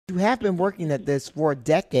you have been working at this for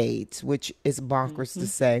decades, which is bonkers to Mhm.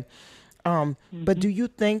 say. But do Mhm. you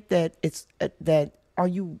think that it's that are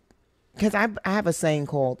you? Because I have a saying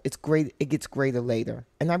called "It's great, it gets greater later,"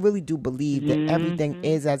 and I really do believe that everything Mhm.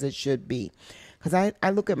 is as it should be. Because I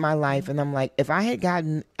look at my life Mhm. and I'm like, if I had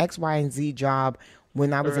gotten X, Y, and Z job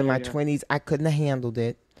when I was in my Earlier. 20s, I couldn't have handled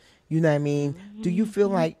it. You know what I mean? Do you feel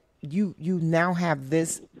Mhm. like you now have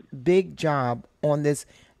this big job on this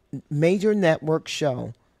major network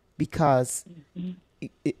show because Mhm.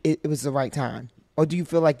 it was the right time, or do you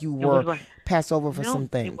feel like you It was were right. passed over for No, some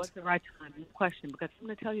it was things? the right time. No question. Because I'm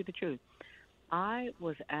going to tell you the truth. It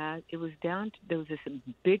was down to, there was this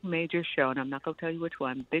big major show, and I'm not going to tell you which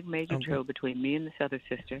one, big major Okay. show between me and this other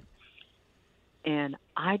sister. And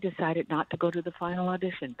I decided not to go to the final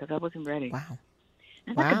audition because I wasn't ready. Wow.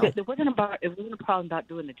 And like a Wow. bit, it wasn't a problem about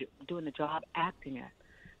doing the job, acting it,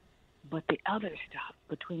 but the other stuff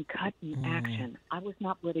between cut and Mm, action, I was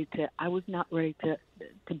not ready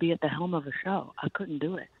to be at the helm of a show. I couldn't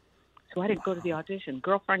do it, so I didn't go to the wow. audition.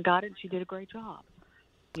 Girlfriend got it, and she did a great job,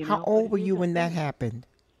 How But old were here's you the when that thing: happened?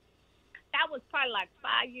 that was probably like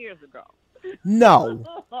 5 years ago. No.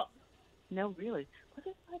 No, really, was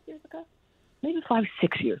it 5 years ago? Maybe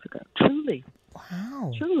 6 years ago. Truly,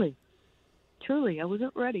 Wow. truly, truly, I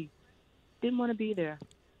wasn't ready. Didn't want to be there.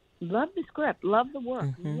 Love the script, love the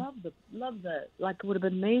work, Hmm. love the like. It would have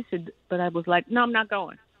been amazing, but I was like, no, I'm not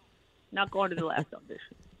going. Not going to the last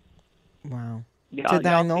audition. Wow. To Y'all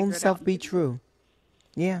thine own figure it out self be later. true.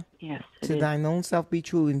 Yeah. Yes, it To is. thine own self be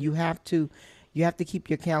true, and you have to keep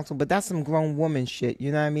your counsel. But that's some grown woman shit.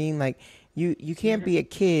 You know what I mean? Like you can't Mhm. be a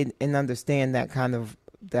kid and understand that kind of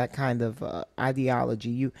ideology.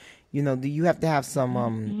 You have to have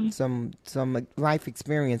Mhm. some life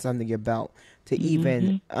experience under your belt to even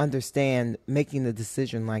Mhm. understand making a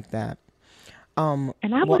decision like that. And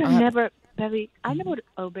I Well, would have I have never, Bevy. I never mhm. would.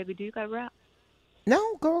 Oh, baby, do you got rap?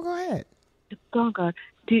 No, go ahead. Oh God,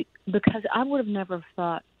 because I would have never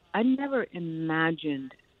thought. I never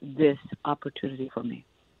imagined this opportunity for me.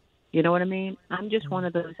 You know what I mean? I'm just one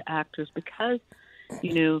of those actors because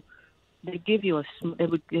you know they give you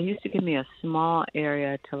they used to give me a small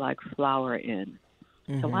area to like flower in.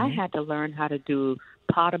 So I Mm-hmm. had to learn how to do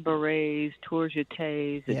pas de berets, tours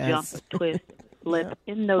jetés, a jump, Yes. a twist, a flip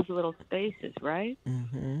Yeah. in those little spaces, right?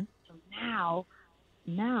 Mm-hmm. So now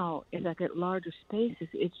as I get larger spaces,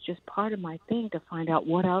 it's just part of my thing to find out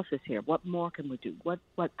what else is here. What more can we do? What's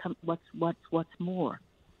more,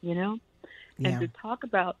 you know? And Yeah. to talk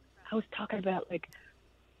about, I was talking about like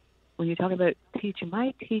when you talk about teacher,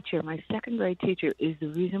 my second grade teacher is the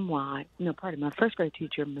reason why. No, pardon, my first grade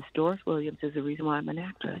teacher, Miss Doris Williams, is the reason why I'm an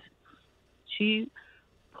actress. She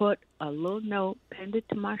put a little note, pinned it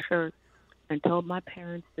to my shirt, and told my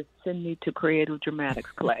parents to send me to creative dramatics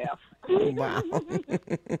class. Wow.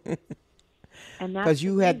 And that's Because the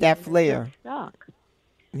you had reason, that and it just flair. stuck.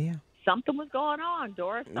 Yeah. Something was going on.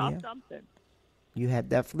 Doris saw Yeah. something. You had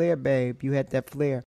that flair, babe. You had that flair.